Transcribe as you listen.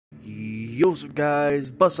Yo, what's up guys,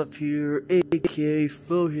 Bustuff here, aka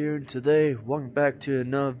Phil here, and today, welcome back to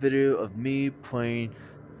another video of me playing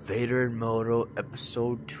Vader Immortal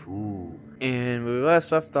Episode 2. And where we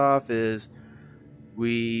last left off is,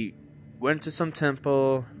 we went to some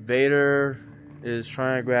temple. Vader is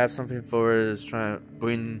trying to grab something for it, is trying to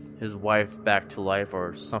bring his wife back to life,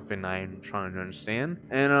 or something I'm trying to understand.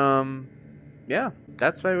 And yeah,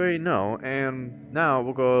 that's what I already know, and now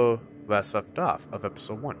we'll go last left off of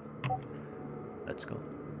Episode 1. Let's go.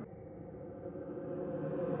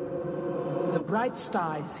 The bright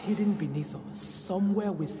star is hidden beneath us,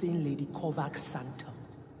 somewhere within Lady Korvac's sanctum.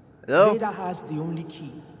 Hello? Vader has the only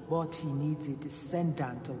key, but he needs a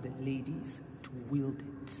descendant of the ladies to wield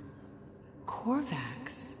it.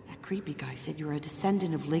 Korvax? That creepy guy said you were a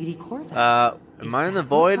descendant of Lady Korvax. Am I in the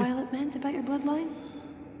void? What Violet meant about your bloodline?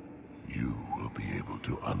 You will be able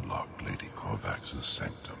to unlock Lady Korvax's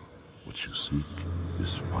sanctum. What you seek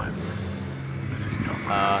is finally within your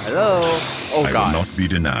grasp. Hello? Oh I god. will not be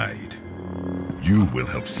denied. You will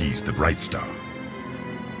help seize the Bright Star.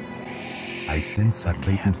 I sense a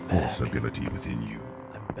latent force ability within you.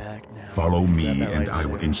 I'm back now. Follow me Grab that and I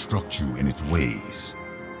will lightsaber. instruct you in its ways.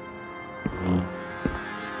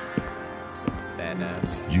 So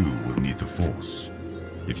badass. You will need the Force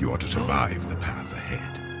if you are to survive the path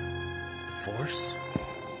ahead. Force?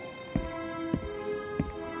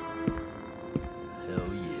 Hell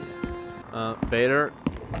yeah. Vader,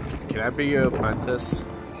 can I be your apprentice?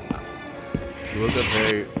 You look a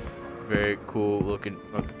very, very cool looking.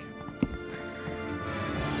 Okay.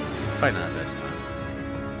 Probably not this time.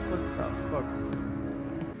 What the fuck?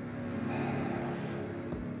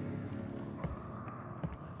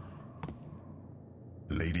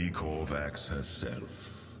 Lady Korvax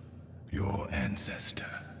herself, your ancestor.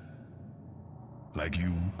 Like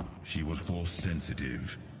you, she was Force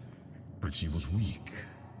sensitive, but she was weak,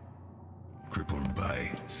 crippled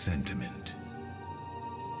by sentiment.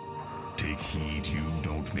 Take heed you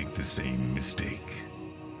don't make the same mistake.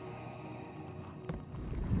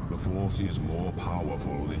 The Force is more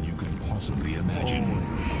powerful than you can possibly imagine.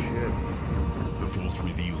 Holy shit. The Force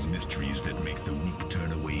reveals mysteries that make the weak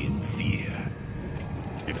turn away in fear.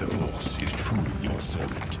 If the Force is truly your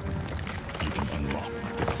servant, you can unlock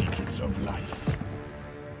the secrets of life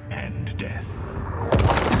and death.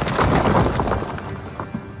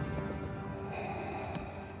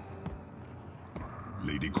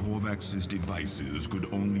 Lady Korvax's devices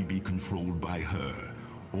could only be controlled by her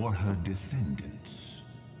or her descendants.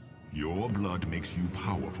 Your blood makes you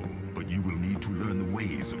powerful, but you will need to learn the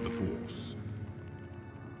ways of the Force.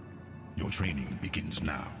 Your training begins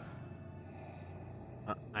now.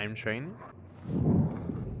 I'm training?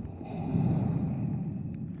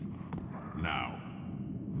 Now,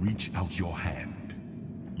 reach out your hand.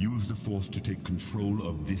 Use the Force to take control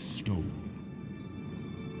of this stone.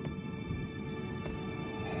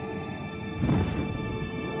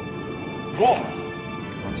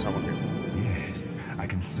 I'm somewhere here. Yes, I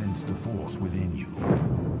can sense the Force within you.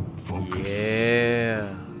 Focus.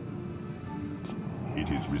 Yeah. It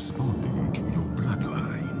is responding to your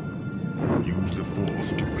bloodline. Use the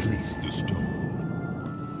Force to place the stone.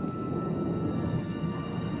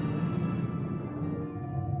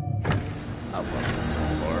 I love this so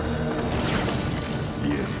far.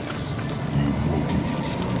 Yes, you've woken it.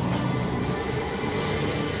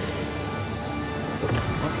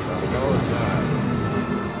 What the hell is that?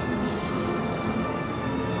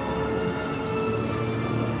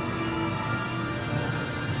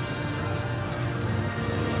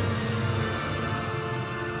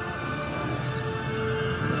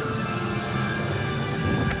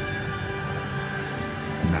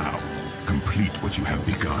 Now, complete what you have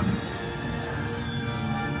begun.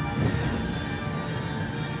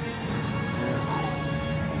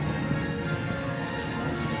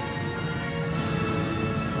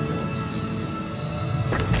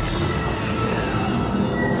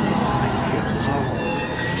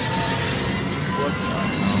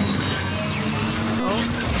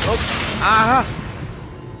 Aha!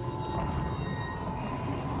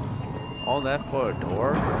 All that for a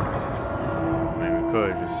door? Maybe we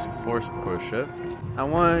could just force push it. I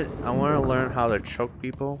want to learn how to choke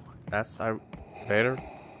people. That's Vader.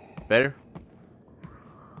 Vader.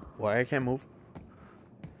 Why I can't move?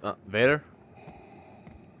 Vader.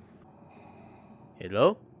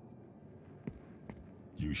 Hello?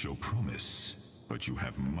 You show promise, but you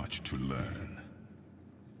have much to learn.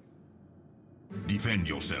 Defend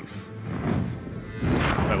yourself.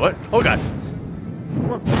 Wait, what? Oh god.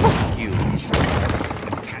 What? Fuck you.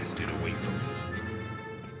 Cast it away from you.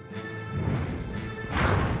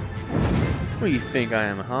 What do you think I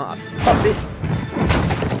am, huh? A puppet?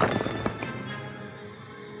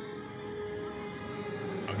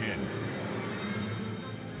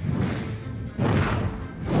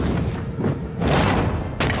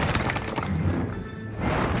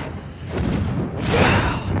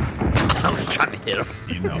 trying to hit him.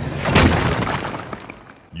 Enough.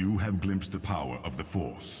 You have glimpsed the power of the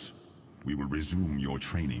Force. We will resume your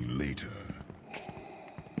training later.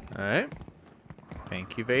 Alright.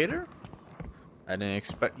 Thank you, Vader. I didn't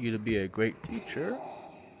expect you to be a great teacher.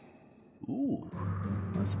 Ooh.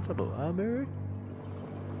 That's some type of library?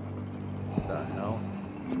 What the hell?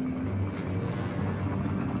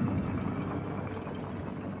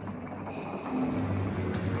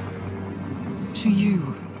 To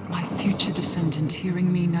you, my future descendant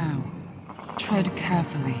hearing me now, tread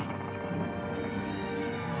carefully.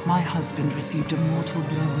 My husband received a mortal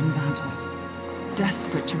blow in battle.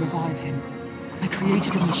 Desperate to revive him, I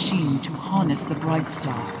created a machine to harness the Bright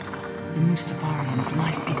Star, the Mustafarian's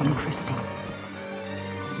life-giving crystal.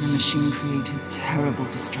 The machine created terrible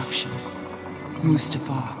destruction.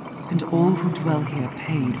 Mustafar and all who dwell here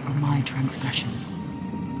paid for my transgressions.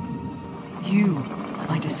 You,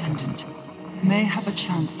 my descendant, may have a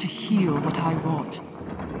chance to heal what I wrought.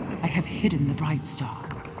 I have hidden the Bright Star.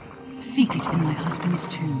 Seek it in my husband's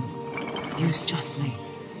tomb. Used justly,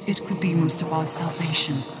 it could be Mustafa's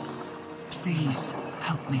salvation. Please,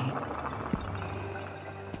 help me.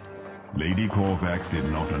 Lady Corvax did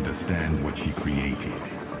not understand what she created.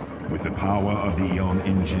 With the power of the Eon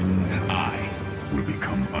engine, I will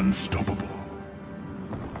become unstoppable.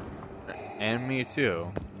 And me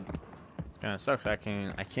too. It kind of sucks. I can't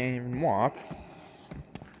even walk.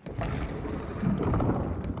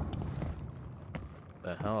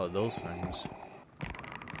 The hell are those things?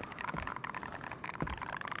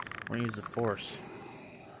 I'm gonna use the Force.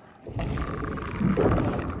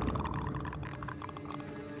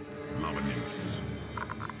 Lava-Nymphs.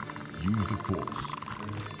 Use the Force.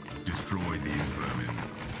 Destroy these vermin.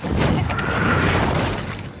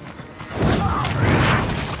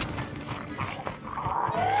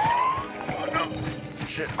 Oh no!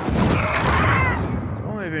 Shit.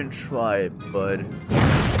 Don't even try it, bud.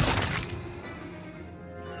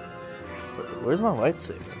 Where's my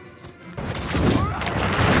lightsaber?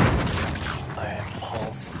 I am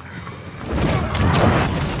powerful.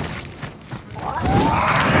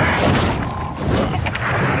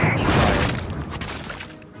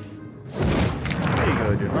 There you go,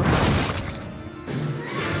 dude. Huh?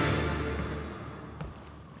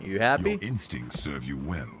 You happy? Your instincts serve you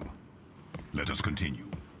well. Let us continue.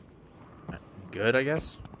 Good, I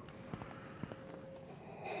guess.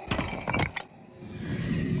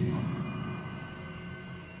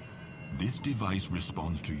 This device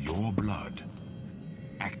responds to your blood.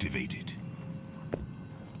 Activate it.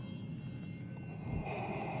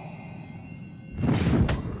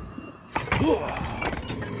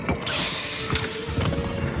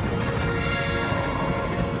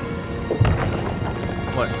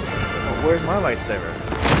 What? Oh, where's my lightsaber?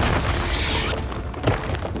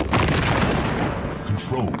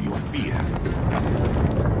 Control your fear.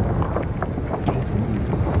 Don't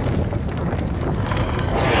move.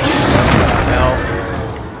 Hell.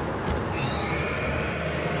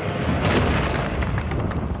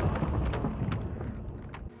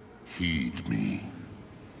 Heed me.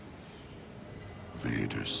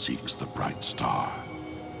 Vader seeks the Bright Star.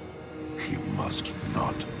 He must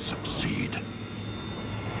not succeed.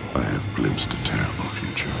 I have glimpsed a terrible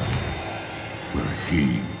future, where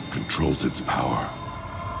he controls its power.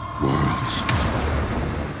 Worlds,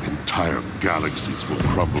 entire galaxies will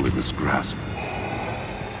crumble in his grasp,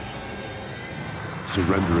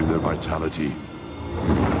 surrendering their vitality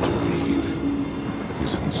in order to feed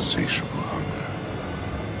his insatiable hunger.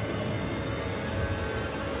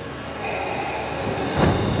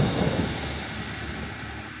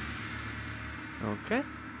 Okay.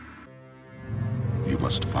 You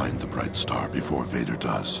must find the Bright Star before Vader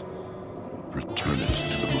does. Return it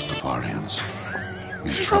to the Mustafarians.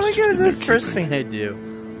 Probably gonna be the first thing they do.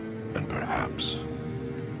 And perhaps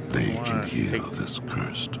they can heal this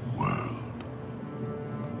cursed world.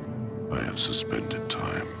 I have suspended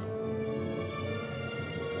time.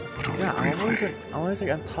 But only Yeah, briefly. I'm always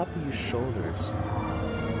like on top of your shoulders.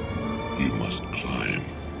 You must climb.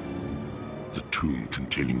 The tomb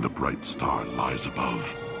containing the Bright Star lies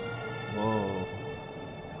above. Whoa.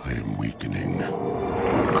 I am weakening. Go.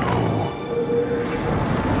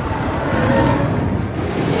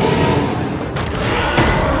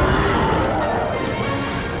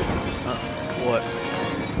 What?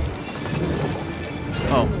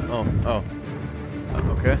 Oh.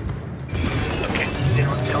 Okay. Okay, they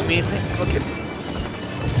don't tell me anything. Okay.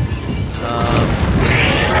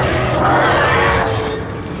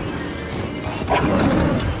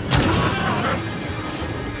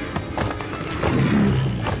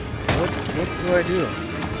 What do I do?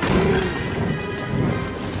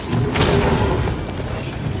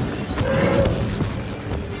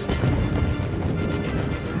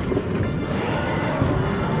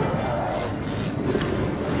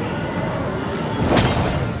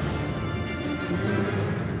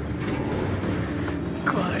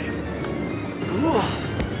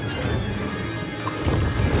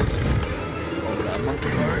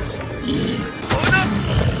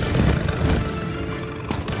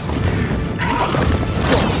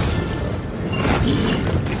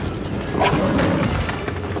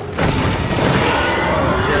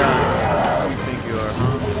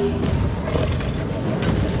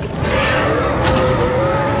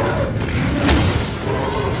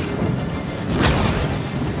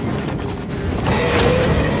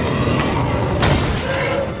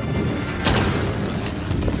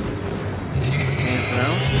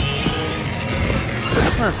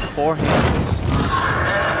 Has 4 hands.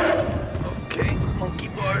 Okay, monkey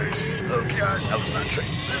bars. Oh god, I was not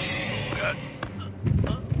trained for this.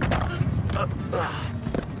 Oh god.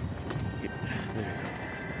 There you go.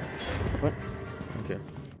 What? Okay.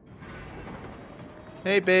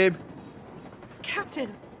 Hey, babe.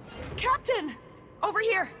 Captain! Captain! Over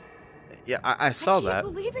here! Yeah, I saw that. I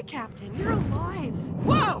can't believe it, Captain. You're alive.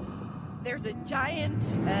 Whoa! There's a giant,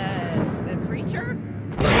 a creature?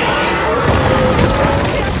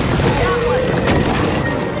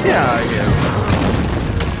 Yeah, yeah.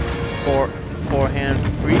 Forehand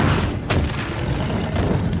freak.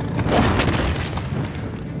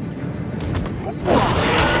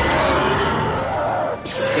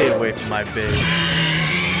 Stay away from my babe.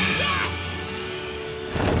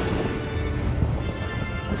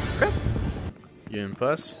 Okay. You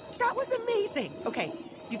impressed? That was amazing. Okay,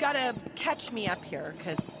 you gotta catch me up here,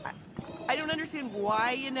 because I don't understand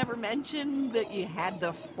why you never mentioned that you had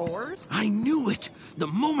the Force. I knew it! The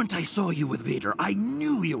moment I saw you with Vader, I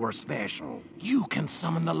knew you were special. You can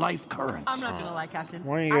summon the life current. I'm not gonna lie, Captain.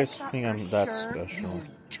 Why do you guys I think thought I'm for that sure special? you were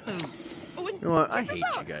toast. Oh, and You know what? I check hate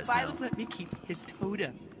this you out. guys Violet now. let me keep his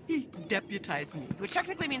totem. He deputized me, which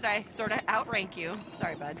technically means I sort of outrank you.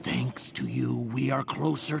 Sorry, bud. Thanks to you, we are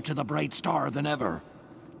closer to the bright star than ever.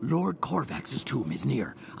 Lord Corvax's tomb is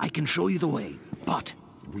near. I can show you the way, but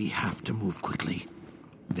we have to move quickly.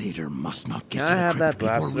 Vader must not get Can to I the have crypt that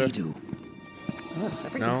before blaster? we do. Ugh,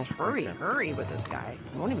 everything's No? hurry, Okay. hurry with this guy.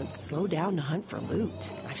 He won't even slow down to hunt for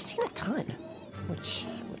loot. I've seen a ton, which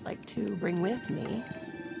I would like to bring with me.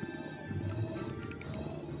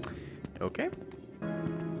 Okay.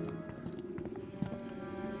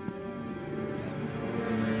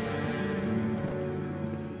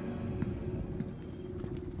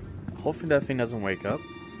 Hopefully that thing doesn't wake up.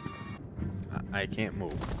 I can't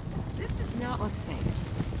move. This does not look safe.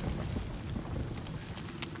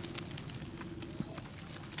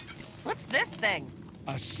 What's this thing?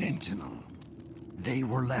 A sentinel. They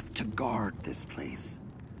were left to guard this place.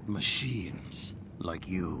 Machines like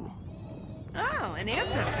you. Oh, an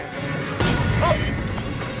ancestor.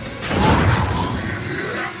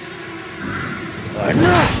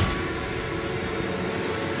 Enough!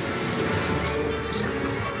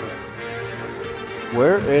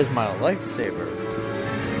 Where is my lightsaber?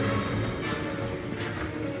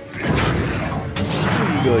 What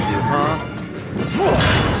are you gonna do, huh?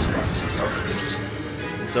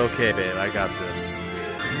 It's okay, babe. I got this.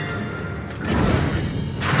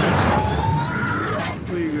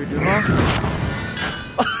 What are you gonna do, huh?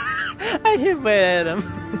 I hit my head him.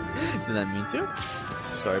 Did I mean to?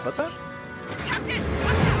 Sorry about that. Captain,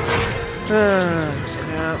 watch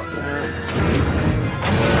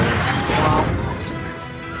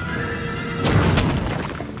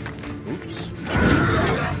Oops.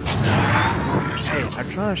 Hey, I'm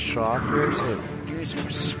trying to show off here, so give me some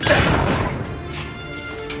respect.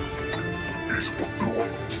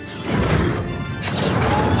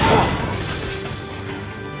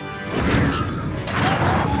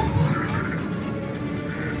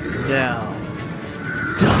 Now,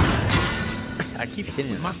 I keep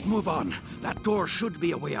hitting it. Must move on. That door should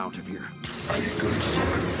be a way out of here.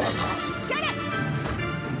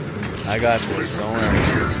 I got this. Don't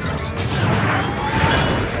worry.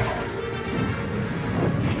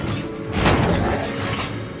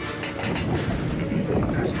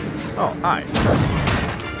 Oh, hi.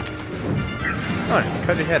 Oh, let's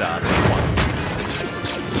cut your head off.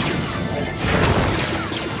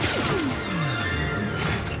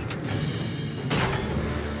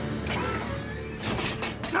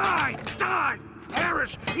 Die! Die!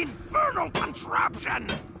 Perish! Infernal contraption!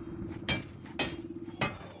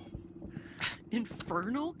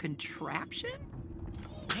 Infernal contraption?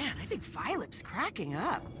 Man, I think Philip's cracking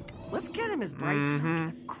up. Let's get him his bright star.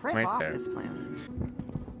 Get the criff Right off there. this planet.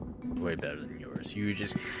 Way better than yours. You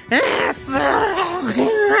just. I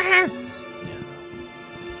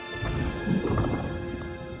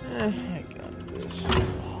got this.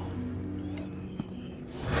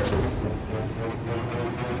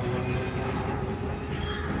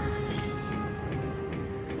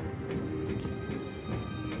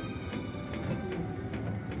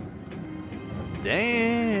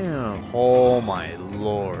 Damn. Oh my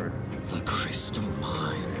lord. The crystal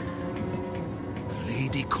mine.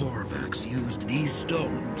 Lady Corvax used these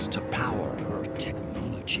stones to power her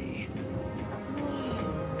technology.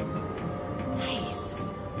 Nice.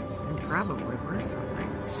 And probably worth something.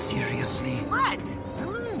 Seriously? What? I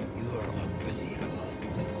don't know. You're unbelievable.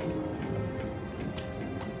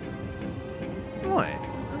 What?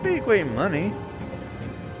 That'd be great money.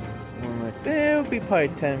 One like that would be probably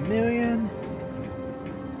 10 million.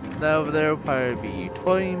 That over there would probably be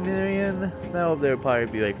 20 million. That over there would probably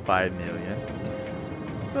be like 5 million.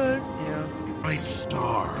 But, yeah. Bright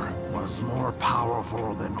Star was more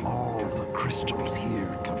powerful than all the crystals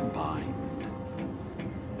here combined.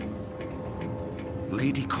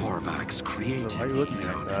 Lady Corvax created So how you the looking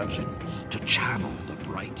at Eon that? engine to channel the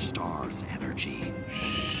Bright Star's energy.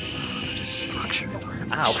 The destruction it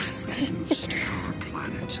Ow. reduced our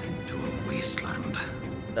planet to a wasteland.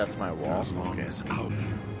 That's my wall. As long Okay. as our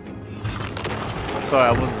Sorry,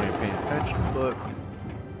 I wasn't really paying attention, but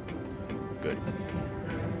good.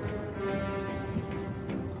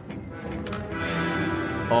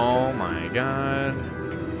 Oh my god.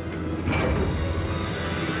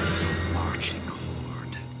 marching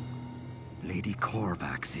horde. Lady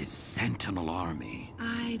Corvax's Sentinel army.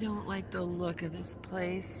 I don't like the look of this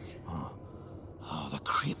place. Oh, the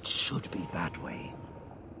crypt should be that way.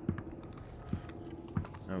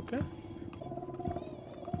 Okay.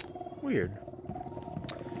 Weird.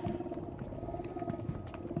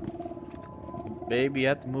 Baby, you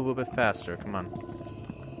have to move a bit faster. Come on.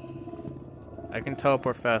 I can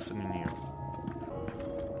teleport faster than you.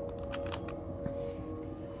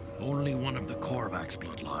 Only one of the Corvax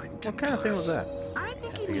bloodline can What kind of thing was pass. that? I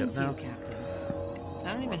think he pick it means up you, now. Captain.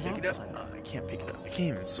 I don't even have Pick it up. one. I can't pick it up. I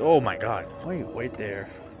can't even. Oh my god. Wait there.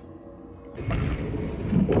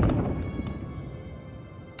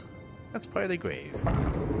 That's probably the grave. Try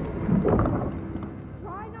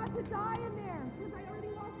not to die in there, because I already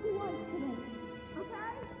lost you once today.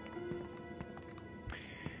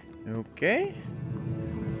 Okay? Okay.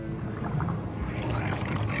 I've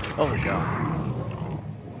been waiting Oh for my you. god.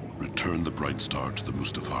 Return the Bright Star to the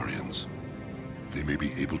Mustafarians. They may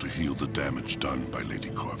be able to heal the damage done by Lady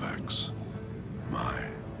Corvax. My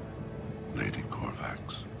Lady Corvax.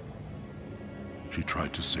 She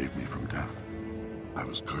tried to save me from death. I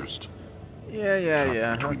was cursed.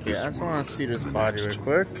 Yeah. Okay, I just want to see this body real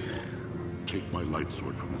quick. Take my light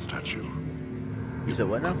sword from the statue. You said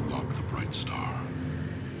what now? Unlock the Bright Star.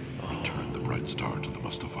 Return the Bright Star to the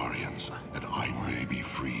Mustafarians, and I may be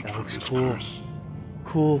freed That from looks this cool. curse.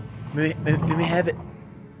 Cool. Let me have it.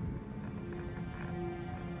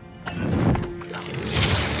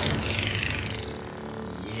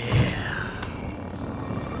 Yeah.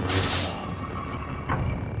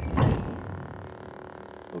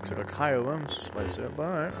 Looks like a Kylo slicer, but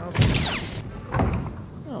alright.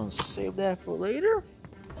 I'll save that for later.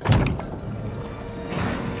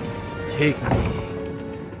 Take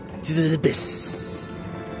me to the abyss.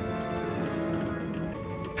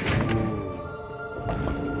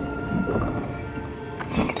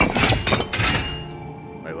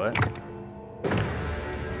 Wait, what?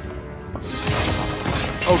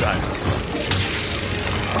 Oh god.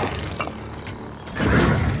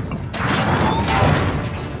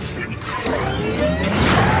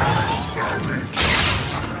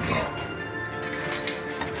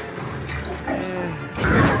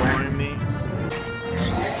 Warning me.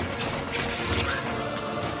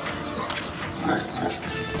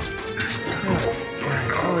 God,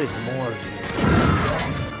 there's always more of you.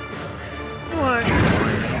 What?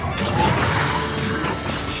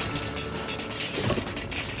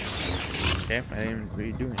 Okay, I didn't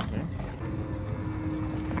really do anything.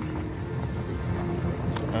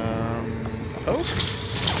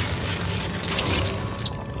 Oh.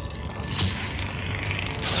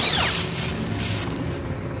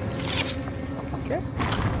 Okay.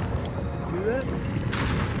 Do that.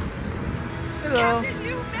 Hello. Captain,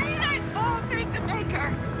 you made it! Oh, thank the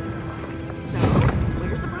maker! So,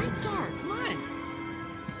 where's the Bright Star? Come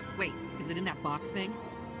on. Wait, is it in that box thing?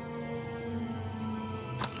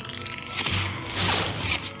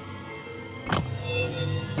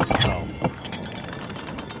 Oh.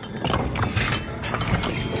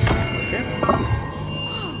 Okay.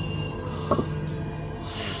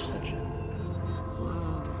 Touch it.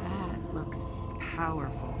 Whoa, that looks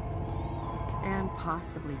powerful. And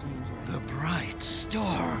possibly dangerous. The Bright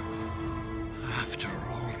Star. After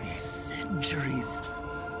all these centuries.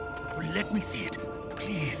 Let me see it,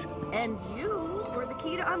 please. And you were the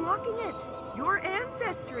key to unlocking it. Your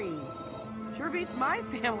ancestry. Sure beats my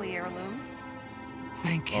family heirlooms.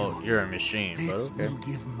 Thank you. Oh, you're a machine, This but okay. will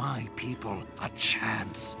give my people a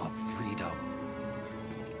chance of freedom.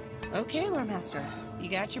 Okay, Lord Master. You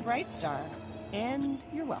got your bright star. And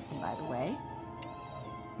you're welcome, by the way.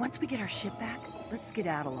 Once we get our ship back, let's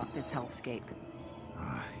skedaddle off this hellscape.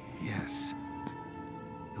 Yes.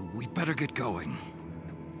 We'd better get going.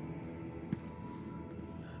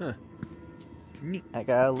 Huh. Neat. I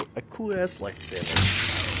got a cool ass lightsaber.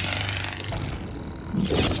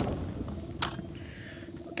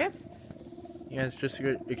 Okay. You guys just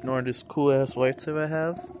ignore this cool ass lightsaber I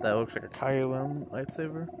have. That looks like a Kylo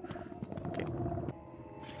lightsaber. Okay.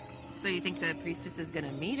 So you think the priestess is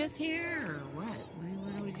gonna meet us here, or what?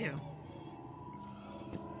 What do we do?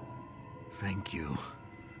 Thank you.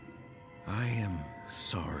 I am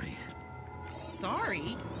sorry.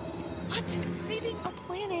 Sorry? What? Saving a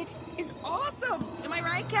planet is awesome! Am I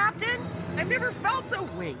right, Captain? I've never felt so...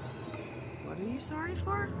 Wait. What are you sorry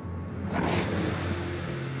for?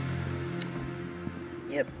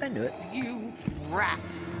 Yep, I knew it. You rat.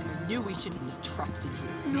 I knew we shouldn't have trusted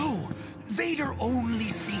you. No! Vader only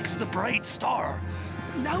seeks the bright star.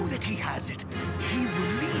 Now that he has it, he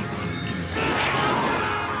will leave us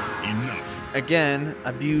in Enough. Again,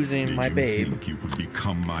 abusing my babe. Did you think you could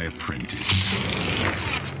become my apprentice?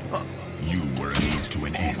 You were a means to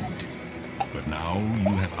an end. But now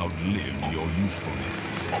you have outlived your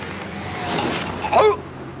usefulness. Oh!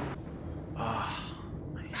 Ah,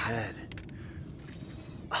 my head.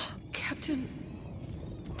 Captain...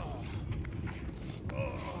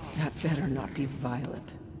 That better not be Violet.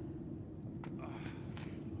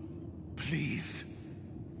 Please.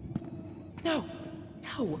 No!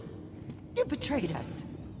 No! You betrayed us.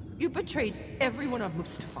 You betrayed everyone on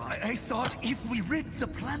Mustafar. I thought if we rid the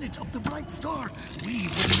planet of the bright star, we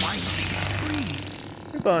would finally be free.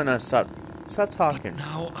 You're about to stop talking.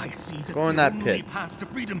 Now I see that Go in the that only pit. path to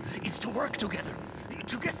freedom is to work together,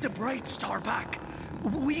 to get the bright star back.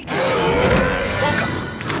 We can...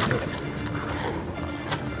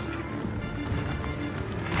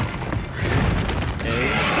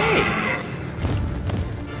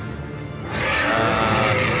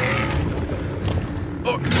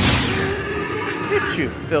 Get you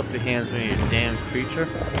filthy hands, me, you damn creature.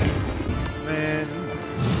 Man.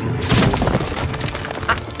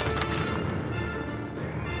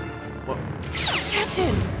 What?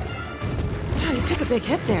 Captain! Oh, you took a big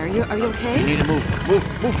hit there. Are you okay? You need to move.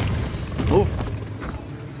 Move.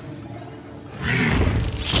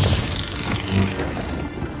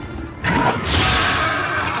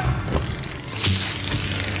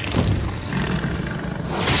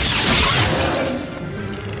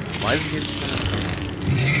 Why is he getting smashed?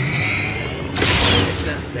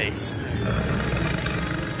 That face.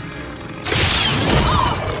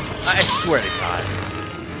 I swear to God.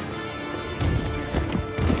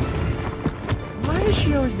 Why is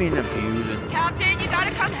she always being abused? Captain, you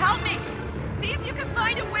gotta come help me! See if you can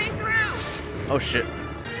find a way through! Oh shit. No,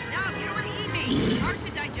 you don't want to eat me! It's hard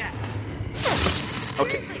to digest.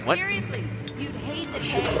 Okay, what? Seriously, you'd hate the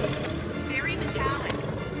taste. Very metallic.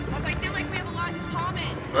 Plus, I feel like we have a lot in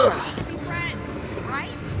common. Ugh. Be friends,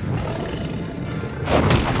 right?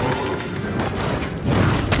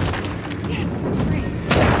 Yes, great.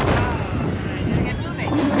 I gotta get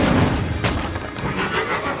moving.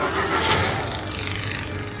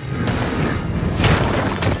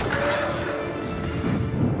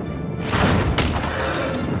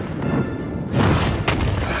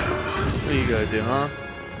 What are you gonna do, huh?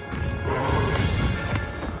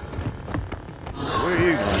 Where are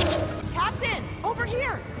you going? Captain, over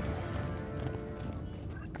here!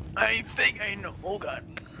 I think I know. Oh God.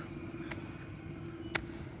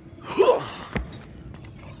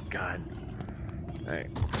 God. Alright.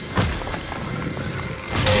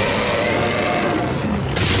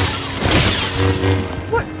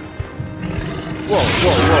 What? Whoa.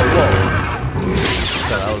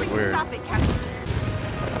 That was weird. Stop it, Captain.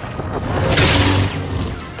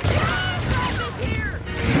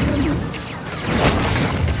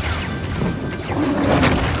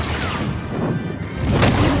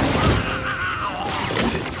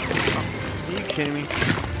 Are you kidding me?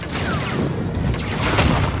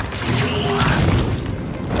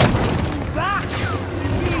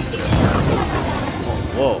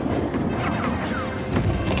 Whoa.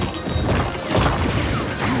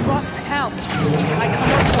 You must help. I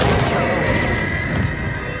cannot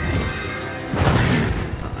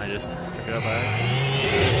I just took it up by accident.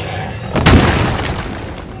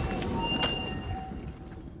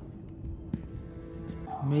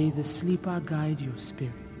 May the sleeper guide your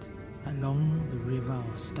spirit along the river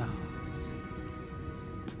of stars.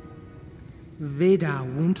 Vader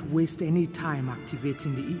won't waste any time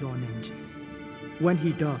activating the Eon engine. When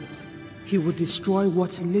he does, he will destroy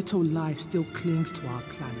what little life still clings to our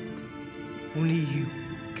planet. Only you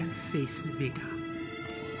can face Vader.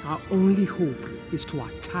 Our only hope is to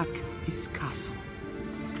attack his castle.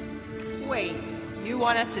 Wait, you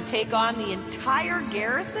want us to take on the entire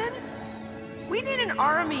garrison? We need an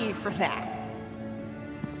army for that.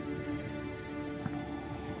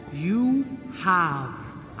 You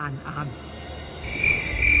have an army.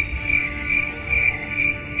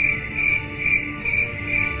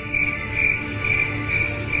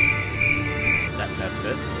 That's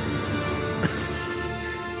it.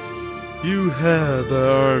 You have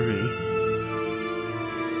the army.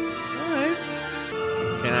 Alright.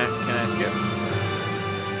 Can I skip?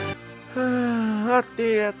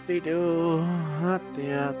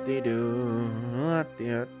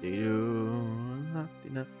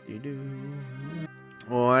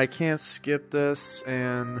 Well, I can't skip this,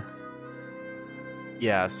 and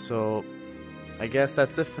yeah, so I guess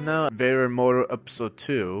that's it for now. Vader Immortal episode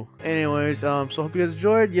 2. Anyways, so hope you guys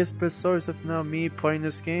enjoyed. Yes, but sorry for now me playing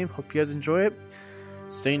this game. Hope you guys enjoy it.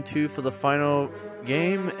 Stay tuned for the final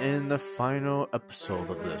game and the final episode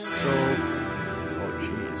of this. So, oh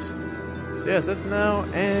jeez. So yeah, that's it for now,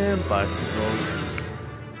 and bye, Sentinels.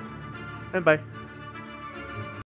 And bye.